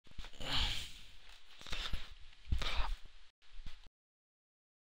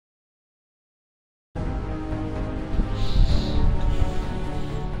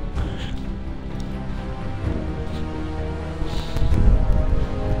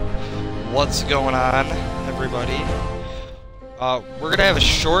What's going on, everybody? We're gonna have a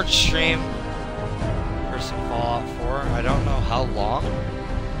short stream for some Fallout 4. I don't know how long.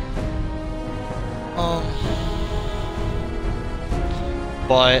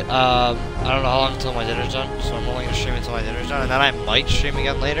 But I don't know how long until my dinner's done, so I'm only gonna stream until my dinner's done, and then I might stream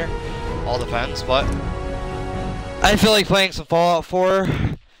again later. All depends, but I feel like playing some Fallout 4,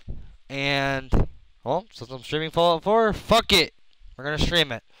 and well, since I'm streaming Fallout 4, fuck it, we're gonna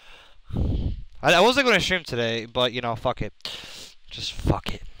stream it. I wasn't gonna stream today, but you know, fuck it, just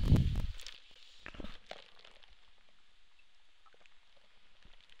fuck it.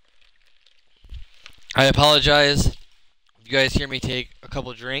 I apologize if you guys hear me take a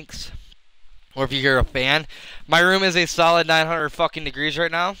couple drinks, or if you hear a fan. My room is a solid 900 fucking degrees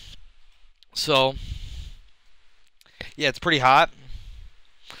right now, so yeah, it's pretty hot.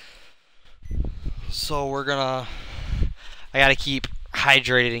 So I gotta keep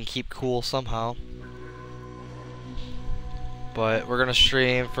hydrated and keep cool somehow. But we're gonna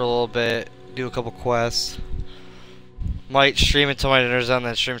stream for a little bit, do a couple quests. Might stream until my dinner's done,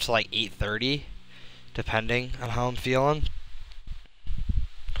 then stream till like 8:30. Depending on how I'm feeling.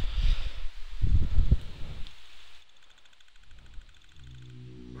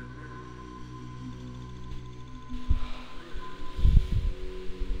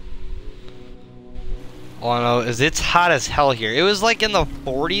 All I know is it's hot as hell here. It was like in the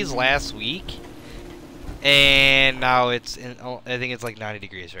 40s last week, and now it's in, I think it's like 90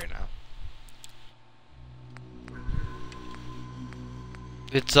 degrees right now.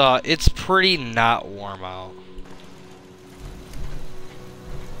 It's pretty not warm out.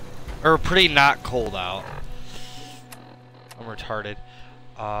 Or pretty not cold out. I'm retarded.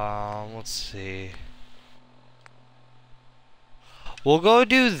 Let's see. We'll go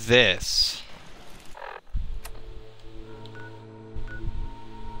do this.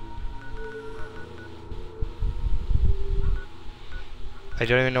 I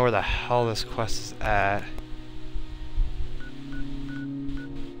don't even know where the hell this quest is at.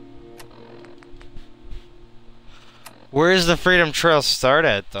 Where does the Freedom Trail start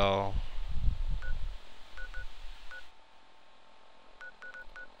at, though?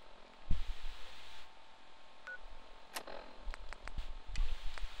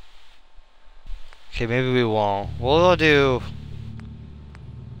 Okay, maybe we won't. We'll go do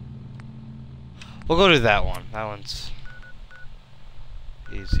that one. That one's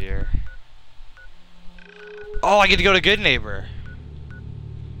easier. Oh, I get to go to Good Neighbor.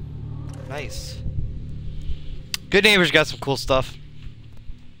 Nice. Good Neighbor's got some cool stuff.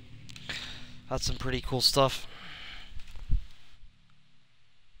 Got some pretty cool stuff.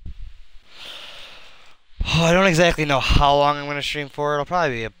 Oh, I don't exactly know how long I'm going to stream for. It'll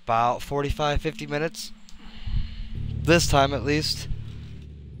probably be about 45-50 minutes. This time, at least.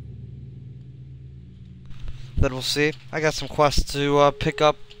 Then we'll see. I got some quests to pick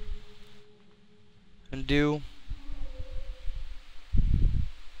up and do.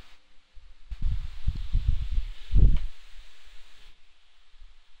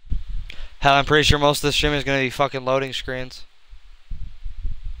 Hell, I'm pretty sure most of this stream is going to be fucking loading screens.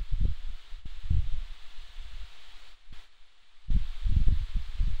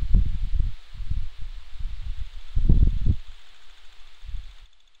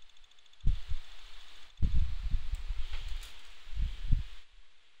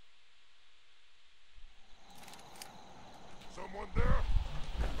 Someone there?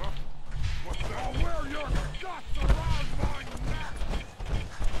 Huh? What's that? I'll wear your guts around my neck!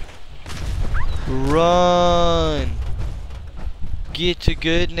 Run! Get to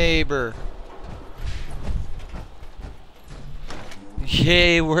Good Neighbor.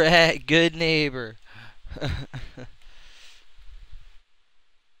 Yay, we're at Good Neighbor.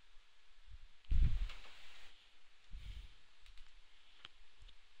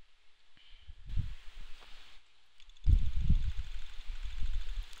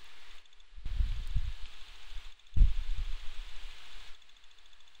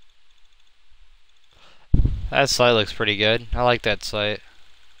 That site looks pretty good. I like that site.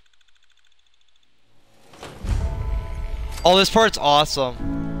 Oh, this part's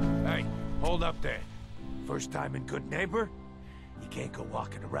awesome. Hey, hold up there. First time in Good Neighbor? You can't go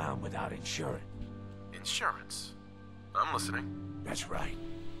walking around without insurance. Insurance? I'm listening. That's right.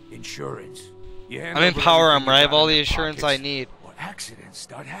 Insurance. You hand I'm in over Power everything Armor. I you have got all in the your insurance I pockets, need. or accidents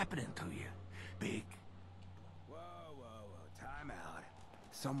start happening to you. Big. Whoa, time out.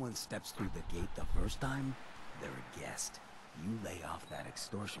 Someone steps through the gate the first time, they're a guest. You lay off that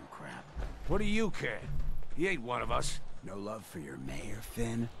extortion crap. What do you care? He ain't one of us. No love for your mayor,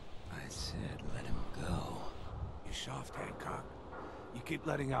 Finn? I said let him go. You soft, Hancock. You keep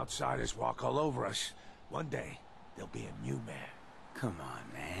letting outsiders walk all over us, one day there'll be a new man. Come on,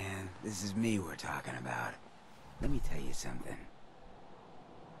 man. This is me we're talking about. Let me tell you something.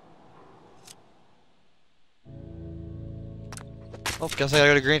 Oh, guess I gotta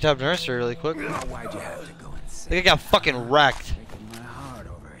go to Green Top Nursery really quick. Why'd you have to go I insane? think I got fucking wrecked. Breaking my heart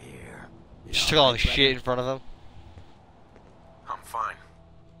over here. You Just all took all right, the brother? shit in front of him. I'm fine.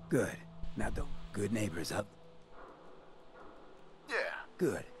 Good. Now don't good neighbors up. Yeah.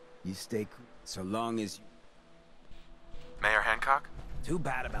 Good. You stay cool. So long as you... Mayor Hancock? Too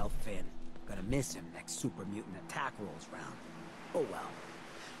bad about Finn. Gonna miss him next super mutant attack rolls round. Oh well.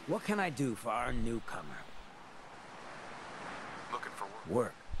 What can I do for our newcomer? Looking for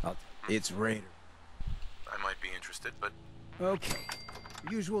work. Work. It's Raider. I might be interested, but Okay.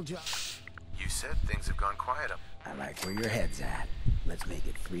 Usual job. you said things have gone quiet up. I like where your head's at. Let's make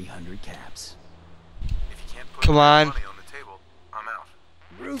it 300 caps. If you can't put Come real on. money on the table, I'm out.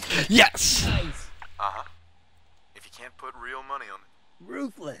 Ruthless. Yes! Nice. Uh-huh. If you can't put real money on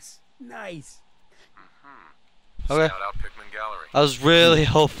Ruthless. Nice. Okay. Scout out Pickman Gallery. I was really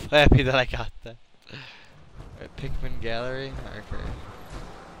happy that I got that. Alright, Pickman Gallery. Okay.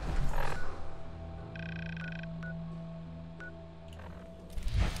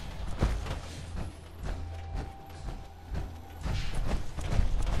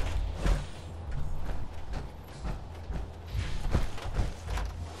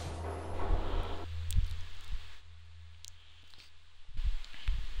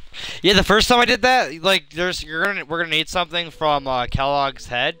 Yeah, the first time I did that, like, we're gonna need something from Kellogg's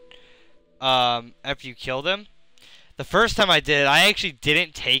head. After you killed him. The first time I did it, I actually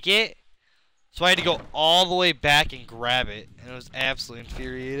didn't take it, so I had to go all the way back and grab it, and it was absolutely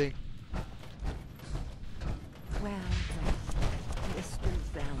infuriating. Well, Mr.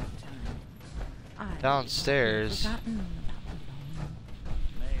 Valentine, I've Downstairs. forgotten about the loan.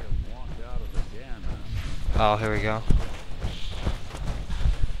 May have walked out of the den, Oh, here we go.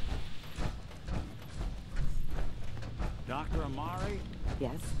 Dr. Amari?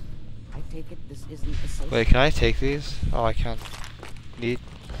 Yes, I take it this isn't associated. Wait, can I take these? Oh, I can. Neat.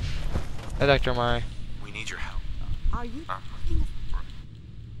 Hey, Dr. Mari. We need your help. Are you Huh? talking of...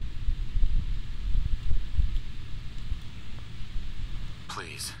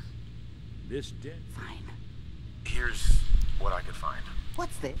 Please. This dead? Fine. Here's what I could find.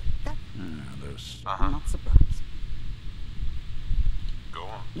 What's this? That... Those. Uh-huh. I'm not surprised. Go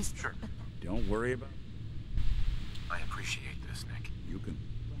on. Mr. Sure. Don't worry about. I appreciate this, Nick. You can.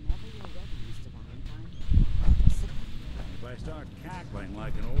 Whenever you're ready, Mr. Valentine. Just sit If I start cackling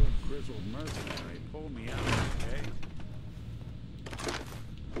like an old grizzled mercenary, pull me out, okay?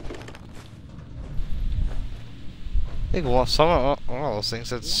 I think one of those things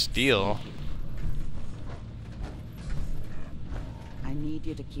said steel. I need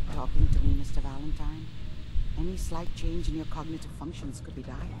you to keep talking to me, Mr. Valentine. Any slight change in your cognitive functions could be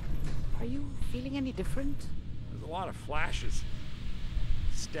dire. Are you feeling any different? There's a lot of flashes.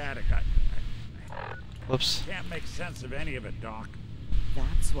 Static. I Whoops. can't make sense of any of it, Doc.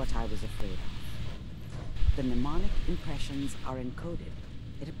 That's what I was afraid of. The mnemonic impressions are encoded.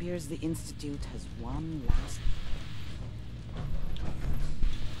 It appears the Institute has one last...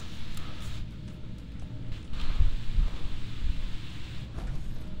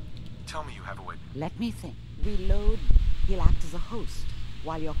 Tell me you have a way. Let me think. Reload. He'll act as a host,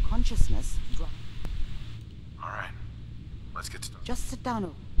 while your consciousness drops. All right. Let's get started. Just sit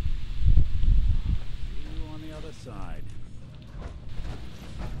down. See you on the other side.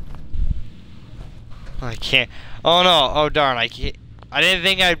 I can't. Oh no. Oh darn. I can't. I didn't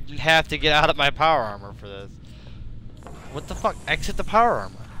think I'd have to get out of my power armor for this. What the fuck? Exit the power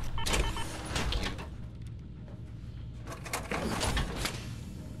armor. Thank you.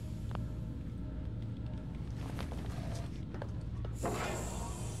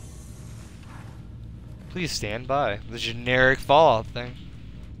 Please stand by. The generic Fallout thing.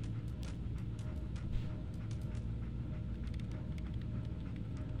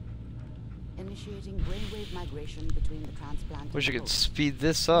 Initiating brainwave migration between the transplant. Wish I and could host. speed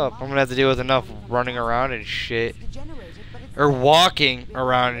this up. I'm gonna have to deal with enough running around and shit. It's degenerated, but it's Or alive. walking We are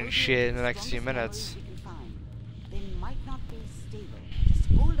around and reloading shit in the the next few strongest minutes. memories we can find. They might not be stable. Just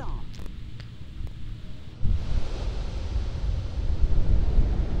hold on.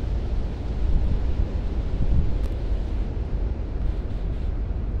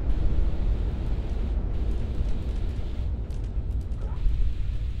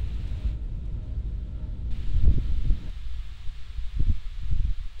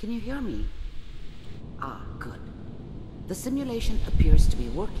 Can you hear me? Ah, good. The simulation appears to be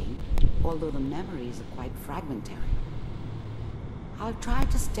working, although the memories are quite fragmentary. I'll try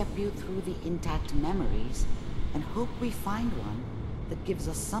to step you through the intact memories and hope we find one that gives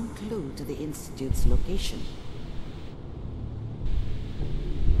us some clue to the Institute's location.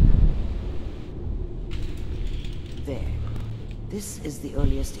 There. This is the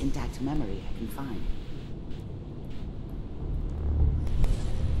earliest intact memory I can find.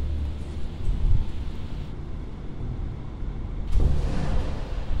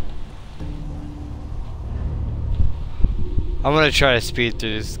 I'm gonna try to speed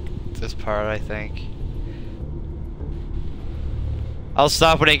through this part, I think. I'll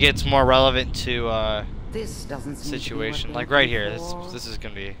stop when it gets more relevant to This doesn't seem situation. to be what Like we're right here. looking This is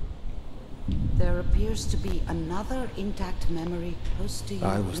gonna be. There appears to be another intact memory close to you.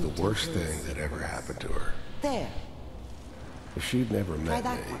 I was the in worst Temple thing that ever Cities. happened to her. There. If she'd never Try met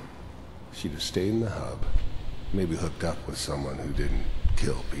that me, one. she'd have stayed in the hub, maybe hooked up with someone who didn't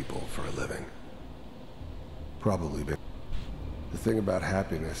kill people for a living. Probably been. The thing about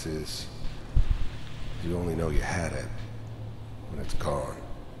happiness is, you only know you had it when it's gone.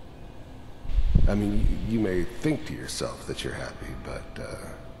 I mean, you may think to yourself that you're happy, but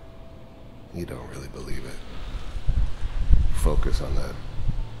you don't really believe it. Focus on that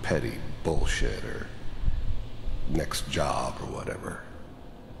petty bullshit or next job or whatever.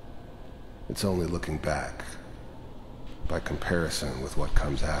 It's only looking back, by comparison with what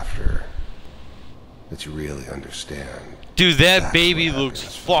comes after, that you really understand. Dude, that That's baby what looks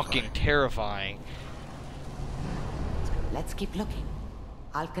happiness feels fucking like. terrifying. Let's keep looking.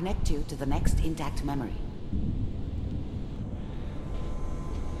 I'll connect you to the next intact memory.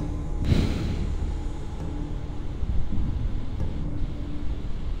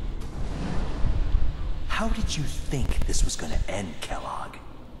 How did you think this was gonna end, Kellogg?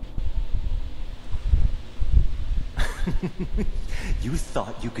 You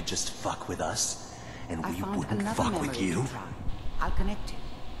thought you could just fuck with us, and I we found wouldn't another fuck memory with you? to try. I'll connect you.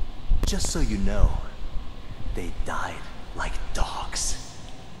 Just so you know, they died like dogs.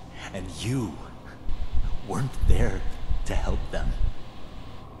 And you weren't there to help them.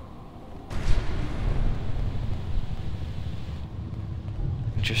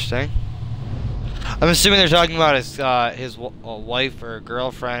 Interesting. I'm assuming they're talking about his wife or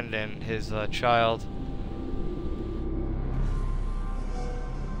girlfriend and his child.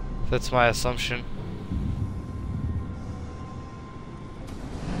 That's my assumption.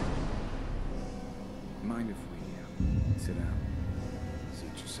 Mind if we sit down?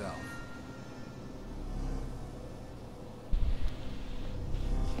 Suit yourself.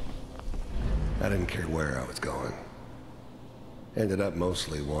 I didn't care where I was going. Ended up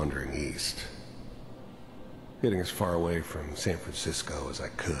mostly wandering east. Getting as far away from San Francisco as I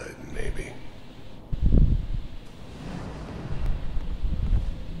could, maybe.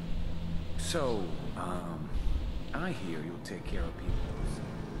 So, I hear you'll take care of people.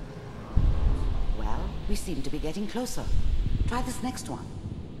 Well, we seem to be getting closer. Try this next one.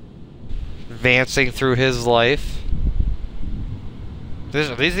 Advancing through his life.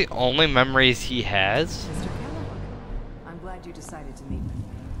 Are these the only memories he has? Mr. Kellogg, I'm glad you decided to meet with me.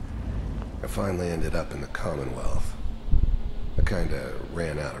 I finally ended up in the Commonwealth. I kinda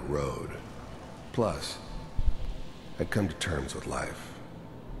ran out of road. Plus, I'd come to terms with life.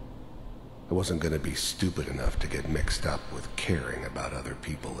 I wasn't gonna be stupid enough to get mixed up with caring about other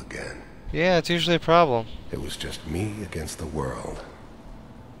people again. Yeah, it's usually a problem. It was just me against the world.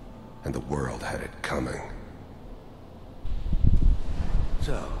 And the world had it coming.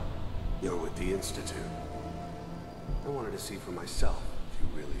 So, you're with the Institute. I wanted to see for myself if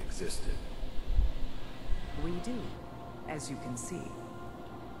you really existed. We do, as you can see.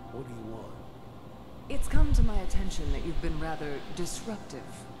 What do you want? It's come to my attention that you've been rather disruptive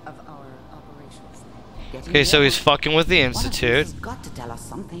of our operations. Okay, so he's fucking with the One of these Institute. has got to tell us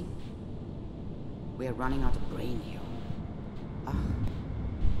something. We're running out of brain here.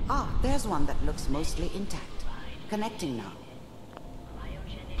 There's one that looks mostly intact. Connecting now.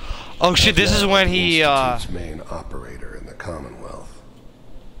 Oh shit, this is when he Institute's main operator in the Commonwealth.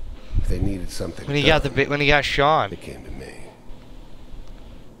 If they needed something when he got done, when he got Sean. they came to me.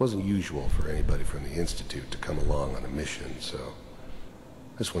 It wasn't usual for anybody from the Institute to come along on a mission, so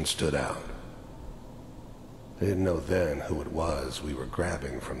this one stood out. They didn't know then who it was we were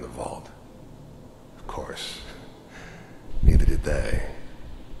grabbing from the vault. Of course, neither did they.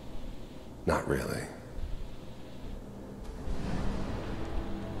 Not really.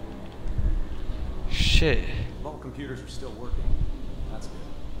 Shit, Vault computers are still working. That's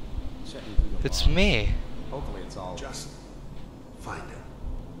good. Checking through the it's logs. me. Hopefully it's all... Just find him.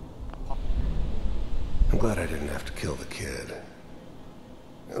 I'm glad I didn't have to kill the kid.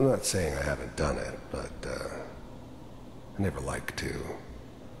 I'm not saying I haven't done it, but I never liked to.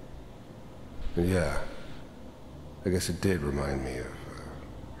 And yeah, I guess it did remind me of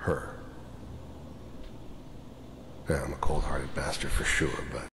her. Yeah, I'm a cold-hearted bastard for sure,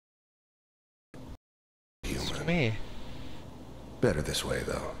 but human. It's me. Better this way,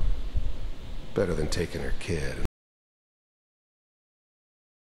 though. Better than taking her kid.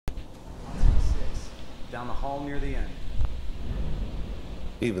 Down the hall near the end.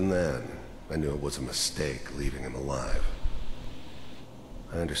 Even then, I knew it was a mistake leaving him alive.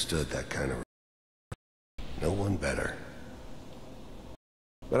 I understood that kind of... No one better.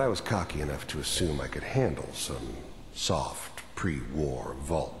 But I was cocky enough to assume I could handle some soft, pre-war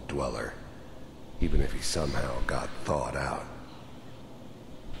vault dweller, even if he somehow got thawed out.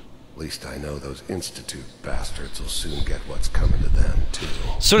 At least I know those Institute bastards will soon get what's coming to them, too.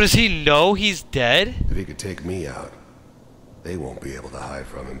 So does he know he's dead? If he could take me out, they won't be able to hide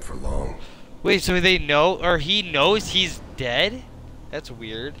from him for long. Wait, so they know, or he knows he's dead? That's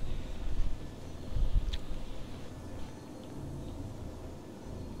weird.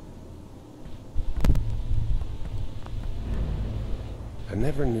 I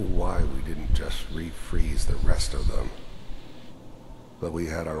never knew why we didn't just refreeze the rest of them. But we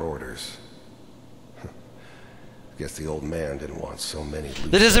had our orders. I guess the old man didn't want so many loose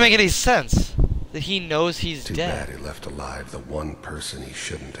That doesn't make any sense. That he knows he's Too dead. bad he left alive the one person he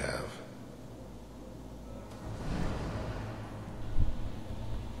shouldn't have.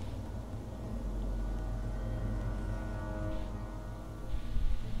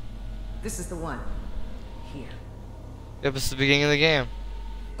 This is the one. Here. Yep, it's the beginning of the game.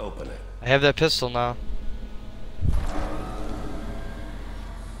 Open it. I have that pistol now.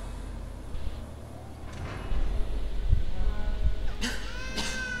 Is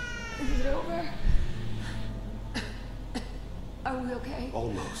it over? Are we okay?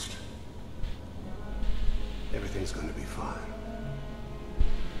 Almost. Everything's gonna be fine.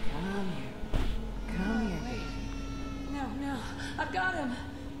 Come here. Come here, baby. No, I've got him.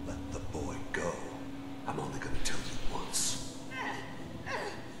 Let the boy go. I'm only gonna tell you once.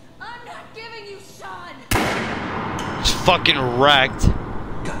 I'm not giving you Sean. He's fucking wrecked.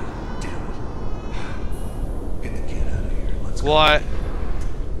 God damn it. Get the kid out of here. Let's go. What? At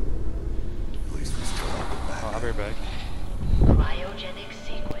least we still have the back. I'll be right back. Cryogenic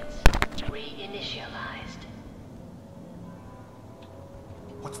sequence reinitialized.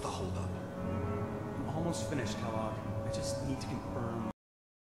 What's the holdup? I'm almost finished, Kellogg. I just need to confirm.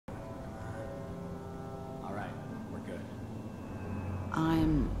 All right, we're good.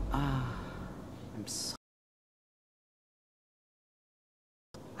 I'm sorry.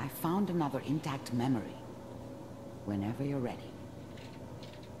 I found another intact memory. Whenever you're ready.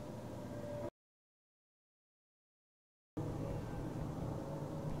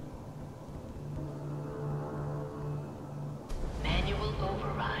 Manual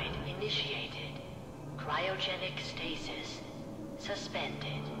override initiated. Cryogenic stasis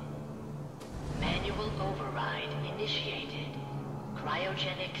suspended. Manual override initiated.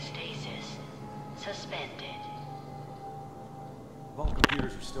 Cryogenic stasis suspended. Vault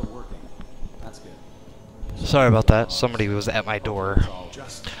computers are still working. That's good. Sorry about that. Somebody was at my door. It's all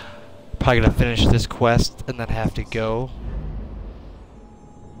just Probably gonna finish this quest and then have to go.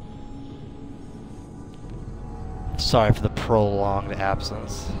 Sorry for the prolonged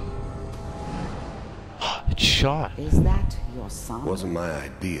absence. It's Sean. Is that your son? Wasn't my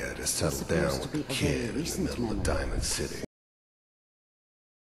idea to settle down supposed to with be the a kid very in the recent middle of memory. Diamond City.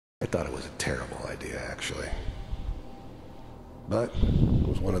 I thought it was a terrible idea, actually. But it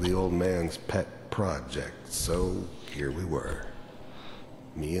was one of the old man's pet projects, so here we were.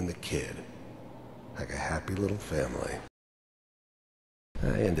 Me and the kid. Like a happy little family.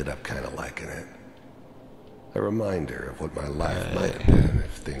 I ended up kind of liking it. A reminder of what my life might have been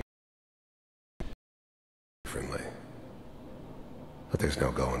if things were differently. But there's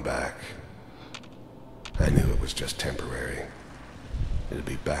no going back. I knew it was just temporary. It'd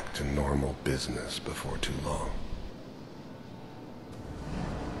be back to normal business before too long.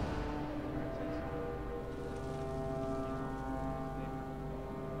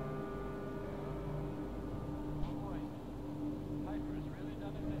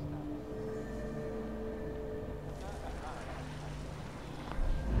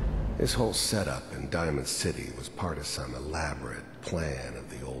 This whole setup in Diamond City was part of some elaborate plan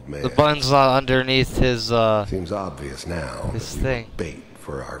of the old man. The button's not underneath his Seems obvious now his that we were thing. bait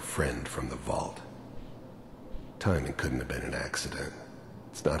for our friend from the vault. Timing couldn't have been an accident.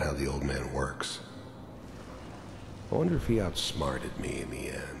 It's not how the old man works. I wonder if he outsmarted me in the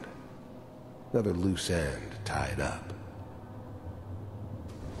end. Another loose end tied up.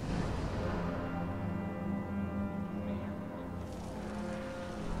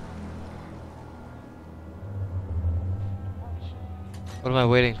 What am I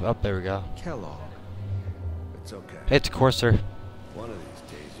waiting for? Oh, there we go. Kellogg. It's okay. It's Courser. One of these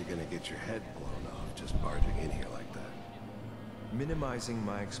days, you're gonna get your head blown off just barging in here like that. Minimizing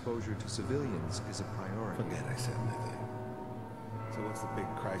my exposure to civilians is a priority. Forget I said anything. So what's the big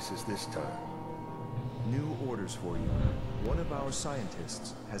crisis this time? New orders for you. One of our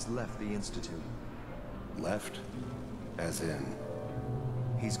scientists has left the Institute. Left? As in?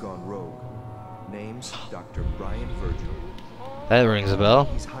 He's gone rogue. Name's Dr. Brian Virgil. That rings a bell.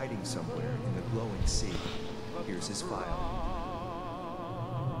 He's hiding somewhere in the glowing sea. Here's his file.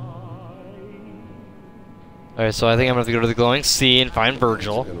 Alright, so I think I'm gonna have to go to the glowing sea and find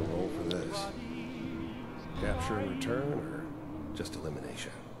Virgil. Gonna roll for this. Capture and return, or just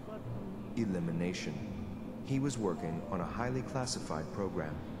elimination? Elimination. He was working on a highly classified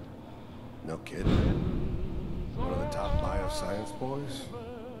program. No kidding. One of the top bioscience boys?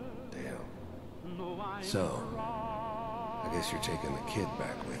 Damn. So, I guess you're taking the kid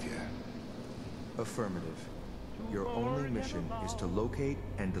back with you. Affirmative. Your only mission is to locate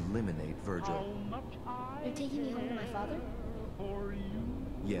and eliminate Virgil. You're taking me home to my father?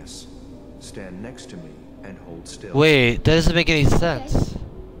 Yes. Stand next to me and hold still. Wait, that doesn't make any sense.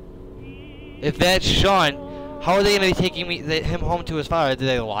 If that's Sean, how are they going to be taking him home to his father? Did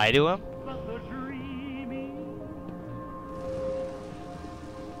they lie to him?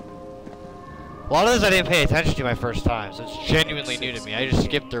 A lot of this I didn't pay attention to my first time, so it's genuinely new to me. I just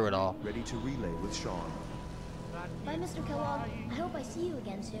skipped through it all. Ready to relay with Sean. Bye, Mr. Kellogg. I hope I see you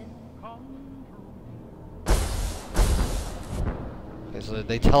again soon. Okay, so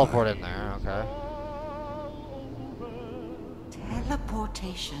they teleport in there, okay.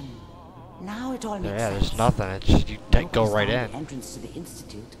 Teleportation. Now it all makes Yeah, sense. there's nothing. It's just you go right in. Entrance to the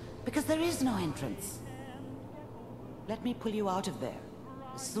Institute, because there is no entrance. Let me pull you out of there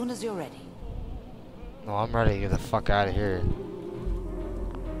as soon as you're ready. No, I'm ready to get the fuck out of here.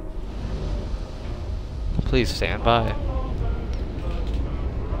 Please stand by.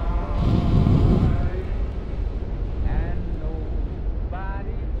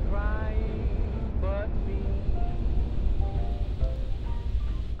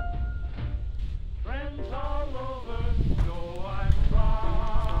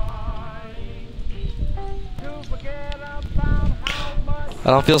 I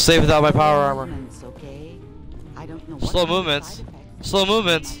don't feel safe without my power armor. Slow movements. Slow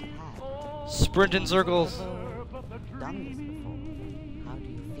movements. Sprint in circles.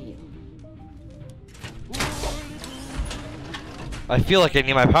 I feel like I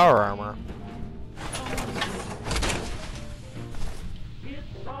need my power armor.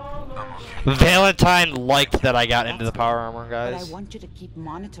 Valentine liked that I got into the power armor, But guys. I want you to keep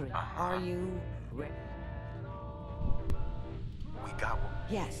monitoring. Are you ready? We got one.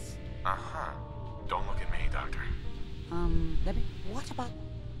 Yes. Uh-huh. Don't look at me, Doctor. Let me. What about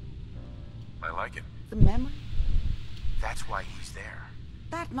I like it. the memory? That's why he's there.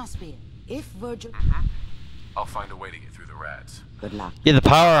 That must be it. If Virgil. I'll find a way to get through the rats. Good luck. Yeah, the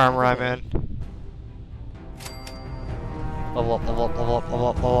power armor I'm in. Level up, level up, level up, level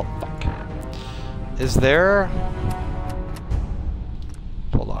up, level up. Fuck. Is there...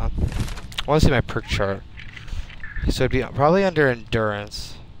 Hold on. I want to see my perk chart. So it'd be probably under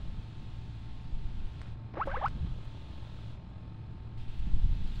endurance.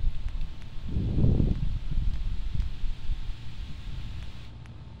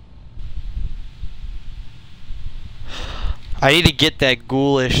 I need to get that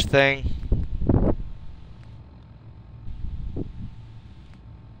ghoulish thing.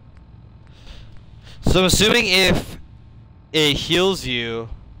 So I'm assuming if it heals you,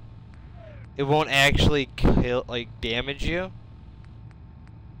 it won't actually kill, like, damage you.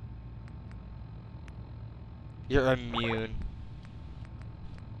 You're immune.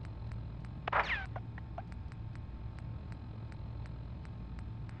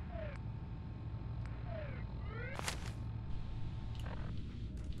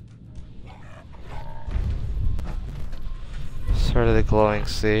 Sort of the glowing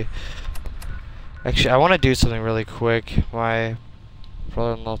sea. Actually, I want to do something really quick. My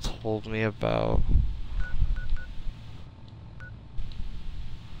brother-in-law told me about.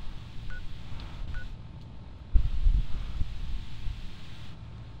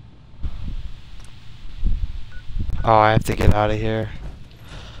 Oh, I have to get out of here.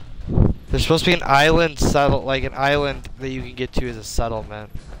 There's supposed to be an island like an island that you can get to as a settlement.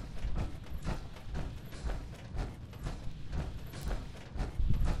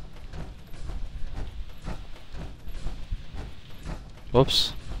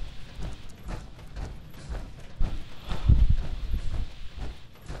 Whoops.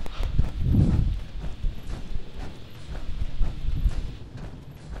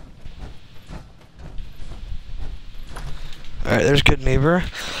 Alright, there's Good Neighbor.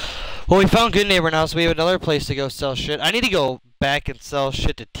 Well, we found Good Neighbor now, so we have another place to go sell shit. I need to go back and sell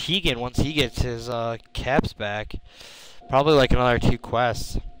shit to Tegan once he gets his caps back. Probably like another 2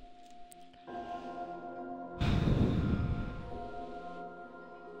 quests.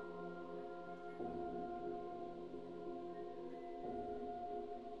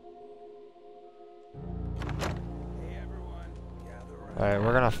 Alright,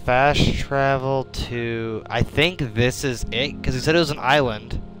 we're gonna fast travel to... I think this is it, because he said it was an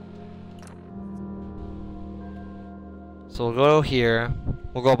island. So we'll go here.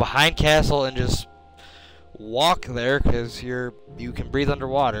 We'll go behind castle and just walk there, because you can breathe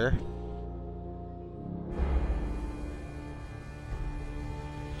underwater.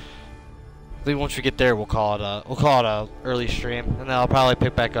 I think once we get there, we'll call it a early stream, and then I'll probably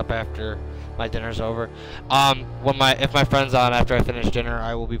pick back up after my dinner's over. If my friend's on after I finish dinner,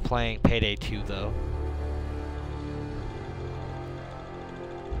 I will be playing Payday 2 though.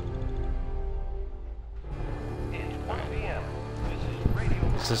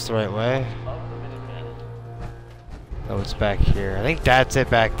 Is this the right way? Oh, it's back here. I think that's it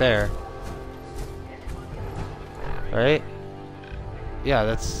back there. Right? Yeah,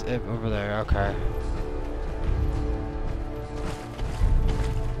 that's it over there. Okay.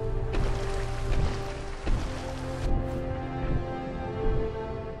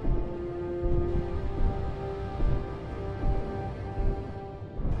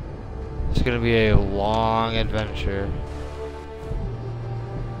 It's gonna be a long adventure.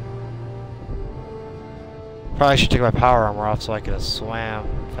 Probably should take my power armor off so I could have swam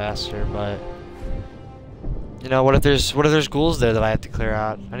faster, but you know, what if there's ghouls there that I have to clear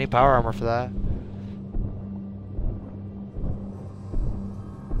out? I need power armor for that.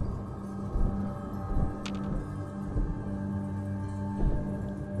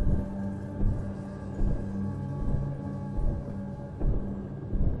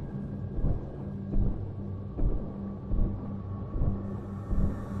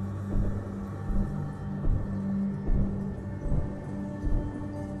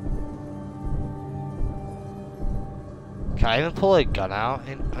 Can I even pull a gun out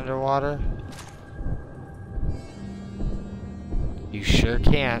in underwater? You sure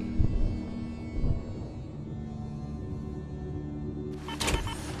can.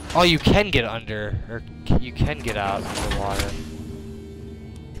 Oh, you can get under, or you can get out underwater.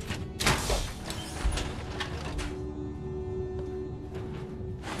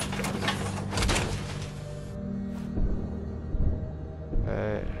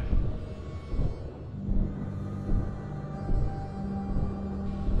 Alright.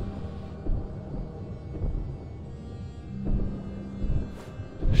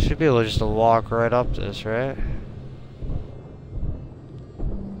 Should be able to just walk right up this, right?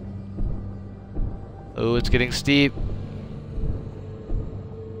 Oh, it's getting steep.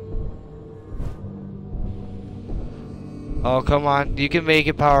 Oh, come on. You can make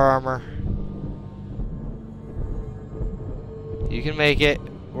it, power armor. You can make it.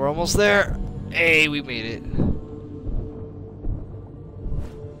 We're almost there. Hey, we made it.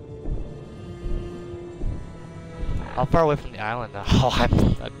 How far away from the island now? Oh,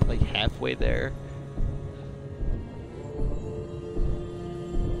 I'm like halfway there.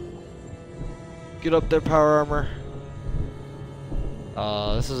 Get up there, power armor.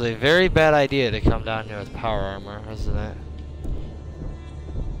 This is a very bad idea to come down here with power armor, isn't it?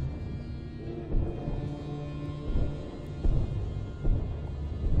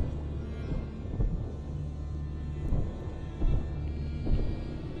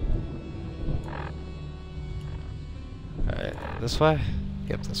 Alright, this way?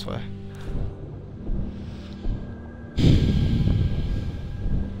 Yep, this way.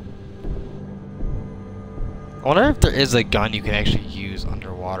 I wonder if there is a gun you can actually use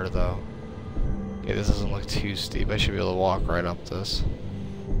underwater, though. Okay, this doesn't look too steep. I should be able to walk right up this.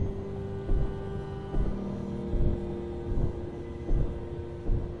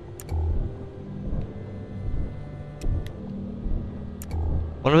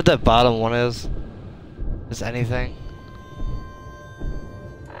 Wonder what that bottom one is. Is anything?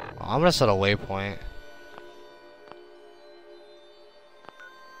 I'm gonna set a waypoint.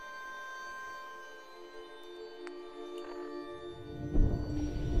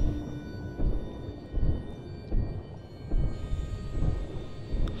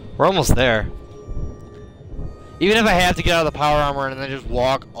 We're almost there. Even if I have to get out of the power armor and then just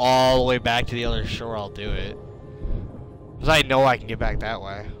walk all the way back to the other shore, I'll do it. Because I know I can get back that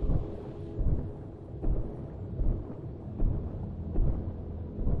way.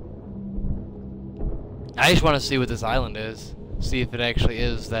 I just want to see what this island is. See if it actually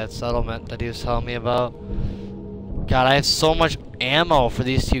is that settlement that he was telling me about. God, I have so much ammo for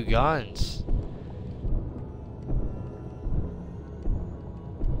these two guns.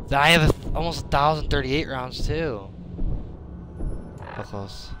 I have almost 1,038 rounds too. How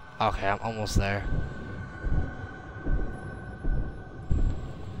close? Okay, I'm almost there.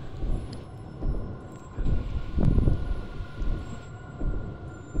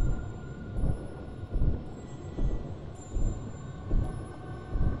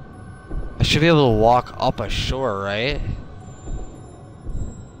 I should be able to walk up a shore, right?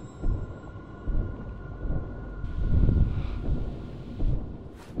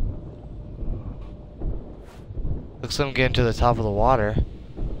 Looks like I'm getting to the top of the water.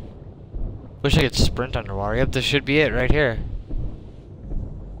 Wish I could sprint underwater. Yep, this should be it right here.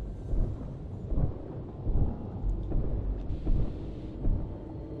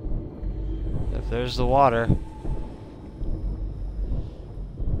 Yep, there's the water.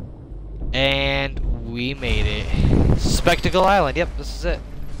 And we made it. Spectacle Island. Yep, this is it.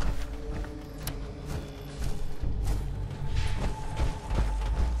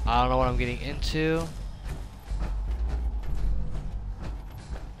 I don't know what I'm getting into.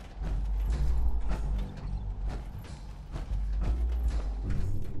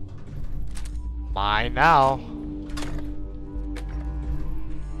 Mine now.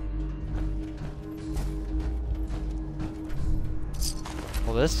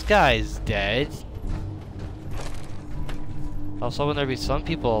 Well, this guy's dead. I was hoping there'd be some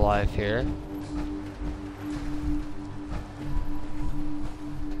people alive here.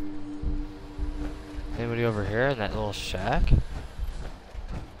 Anybody over here in that little shack?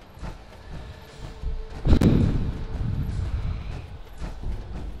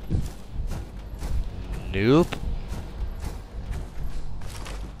 Nope.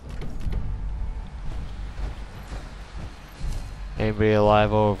 Anybody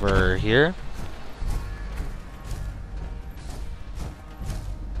alive over here?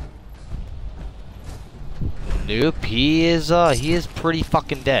 Nope, he is pretty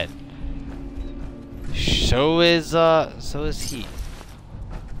fucking dead. So is he.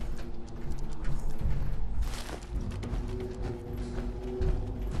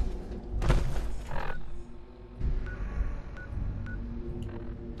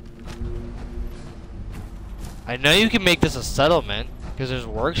 I know you can make this a settlement, because there's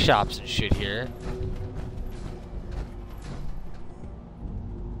workshops and shit here.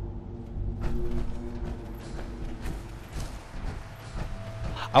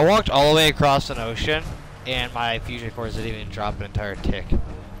 I walked all the way across an ocean, and my fusion cores didn't even drop an entire tick.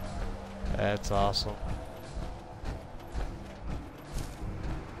 That's awesome.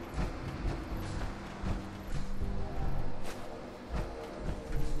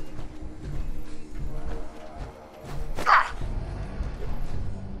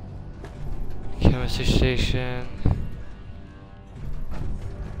 Chemistry station.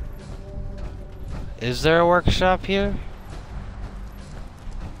 Is there a workshop here?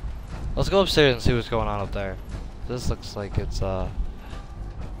 Let's go upstairs and see what's going on up there. This looks like it's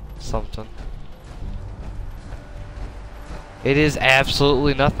something. It is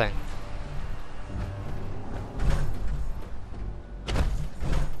absolutely nothing.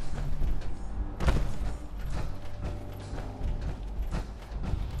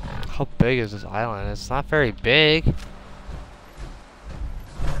 How big is this island? It's not very big.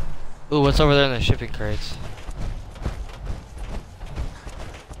 Ooh, what's over there in the shipping crates?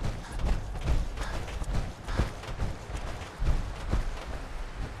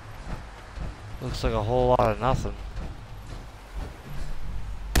 Looks like a whole lot of nothing.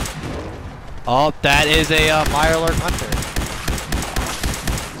 Oh, that is a Mirelurk Hunter.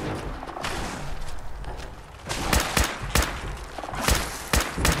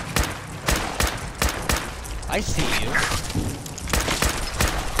 I see you.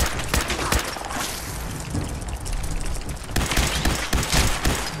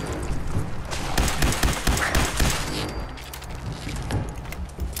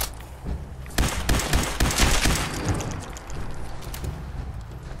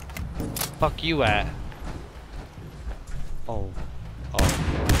 Fuck you at? Oh.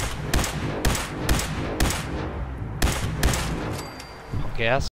 Okay,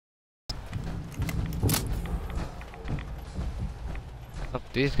 that's... Oh,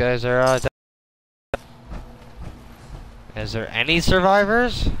 these guys are dead. Is there any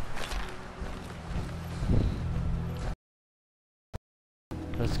survivors?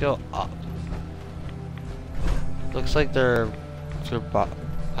 Let's go up. Looks like they're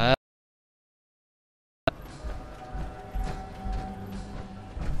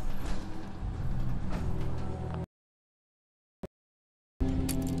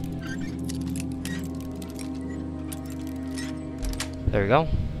There we go.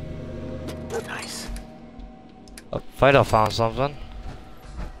 Nice. Oh, Fido found something.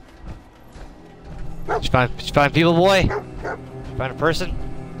 Did you find people, boy? Did you find a person?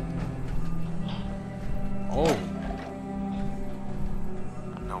 Oh.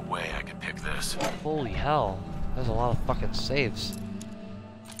 No way I could pick this. Holy hell. There's a lot of fucking saves.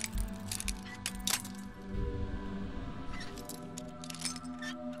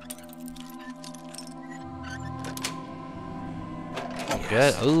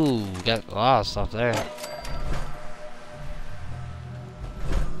 Good. Ooh, got a lot of stuff there.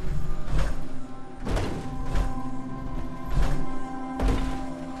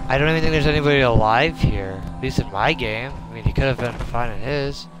 I don't even think there's anybody alive here. At least in my game. I mean, he could have been fine in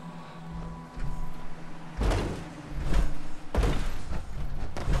his.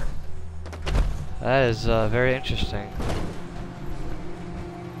 That is very interesting.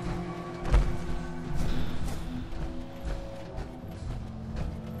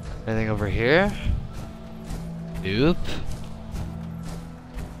 Anything over here? Nope.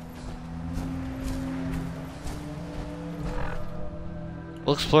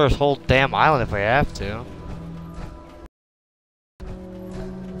 We'll explore this whole damn island if we have to.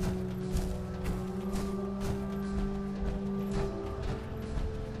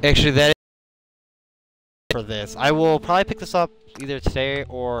 Actually, that is for this. I will probably pick this up either today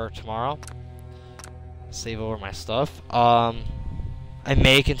or tomorrow. Save over my stuff. I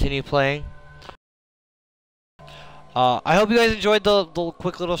may continue playing. I hope you guys enjoyed the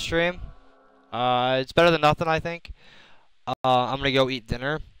quick little stream. It's better than nothing, I think. I'm gonna go eat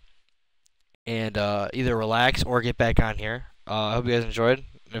dinner and either relax or get back on here. I hope you guys enjoyed.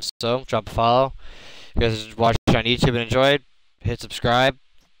 If so, drop a follow. If you guys watched on YouTube and enjoyed, hit subscribe.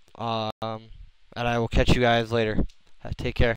 And I will catch you guys later. Take care.